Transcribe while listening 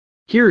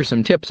Here are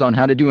some tips on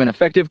how to do an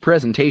effective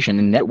presentation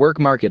in network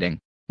marketing.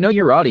 Know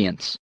your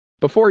audience.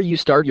 Before you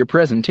start your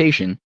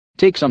presentation,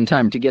 take some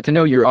time to get to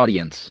know your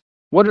audience.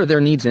 What are their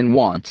needs and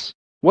wants?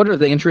 What are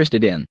they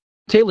interested in?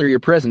 Tailor your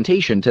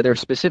presentation to their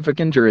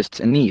specific interests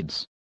and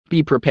needs.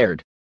 Be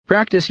prepared.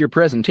 Practice your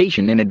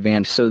presentation in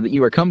advance so that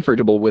you are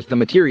comfortable with the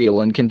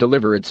material and can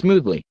deliver it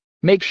smoothly.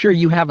 Make sure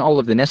you have all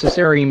of the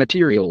necessary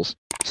materials,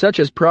 such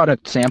as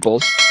product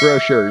samples,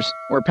 brochures,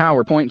 or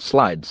PowerPoint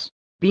slides.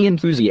 Be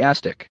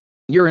enthusiastic.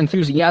 Your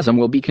enthusiasm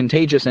will be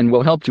contagious and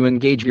will help to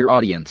engage your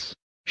audience.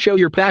 Show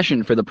your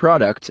passion for the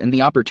products and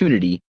the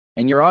opportunity,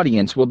 and your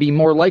audience will be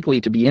more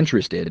likely to be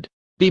interested.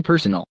 Be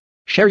personal.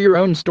 Share your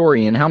own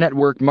story and how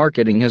network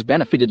marketing has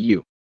benefited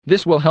you.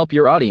 This will help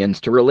your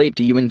audience to relate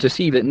to you and to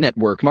see that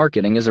network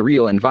marketing is a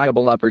real and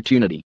viable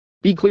opportunity.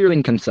 Be clear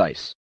and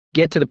concise.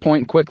 Get to the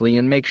point quickly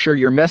and make sure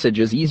your message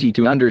is easy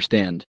to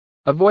understand.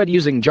 Avoid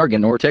using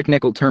jargon or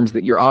technical terms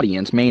that your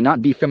audience may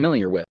not be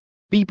familiar with.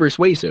 Be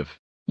persuasive.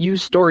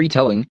 Use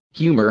storytelling,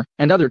 humor,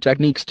 and other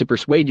techniques to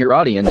persuade your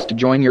audience to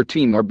join your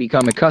team or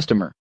become a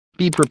customer.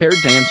 Be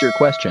prepared to answer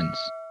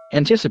questions.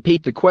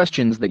 Anticipate the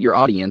questions that your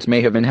audience may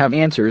have and have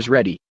answers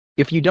ready.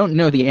 If you don't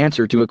know the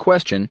answer to a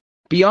question,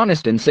 be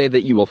honest and say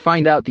that you will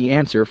find out the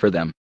answer for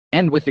them.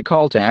 End with the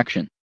call to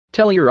action.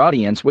 Tell your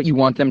audience what you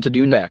want them to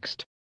do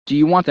next. Do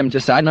you want them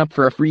to sign up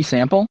for a free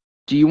sample?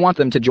 Do you want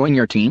them to join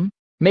your team?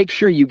 Make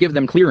sure you give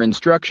them clear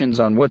instructions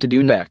on what to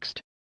do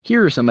next.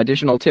 Here are some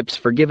additional tips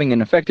for giving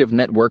an effective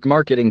network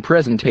marketing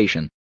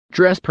presentation.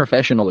 Dress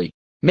professionally.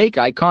 Make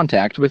eye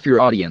contact with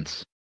your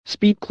audience.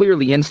 Speak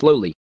clearly and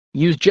slowly.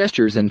 Use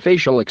gestures and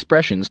facial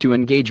expressions to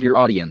engage your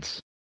audience.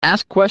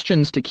 Ask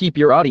questions to keep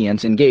your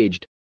audience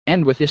engaged.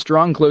 End with a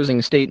strong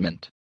closing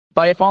statement.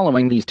 By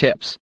following these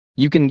tips,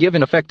 you can give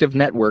an effective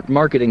network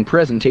marketing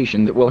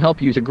presentation that will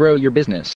help you to grow your business.